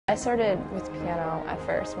I started with piano at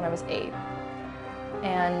first when I was 8,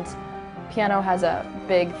 and piano has a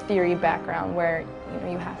big theory background where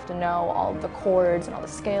you have to know all the chords and all the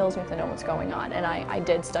scales, you have to know what's going on, and I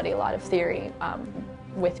did study a lot of theory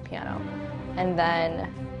with piano. And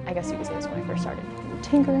then, I guess you could say that's when I first started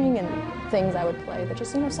tinkering and things I would play that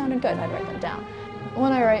just sounded good, and I'd write them down.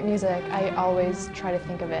 When I write music, I always try to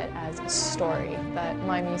think of it as a story, that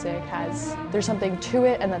my music there's something to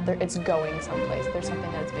it and that it's going someplace, there's something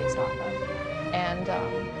that it's based off of. And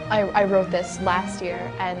I wrote this last year,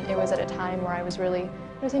 and it was at a time where I was really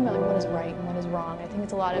thinking about what is right and what is wrong. I think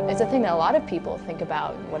it's a thing that a lot of people think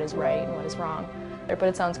about, what is right and what is wrong. But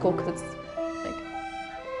it sounds cool because it's like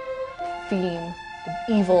theme,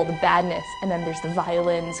 the evil, the badness, and then there's the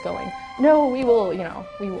violins going, no, we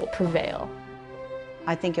will prevail.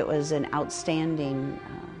 I think it was an outstanding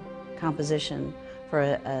composition for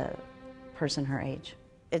a person her age.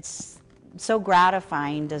 It's so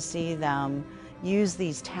gratifying to see them use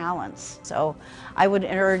these talents. So I would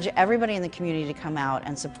urge everybody in the community to come out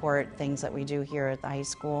and support things that we do here at the high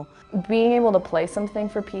school. Being able to play something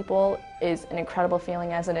for people is an incredible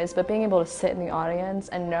feeling as it is, but being able to sit in the audience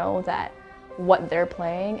and know that what they're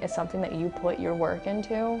playing is something that you put your work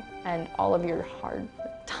into and all of your hard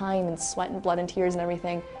time and sweat and blood and tears and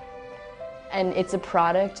everything, and it's a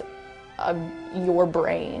product of your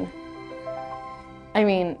brain. I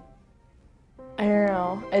mean, I don't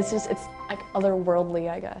know, it's like otherworldly,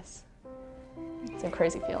 I guess. It's a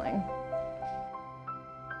crazy feeling.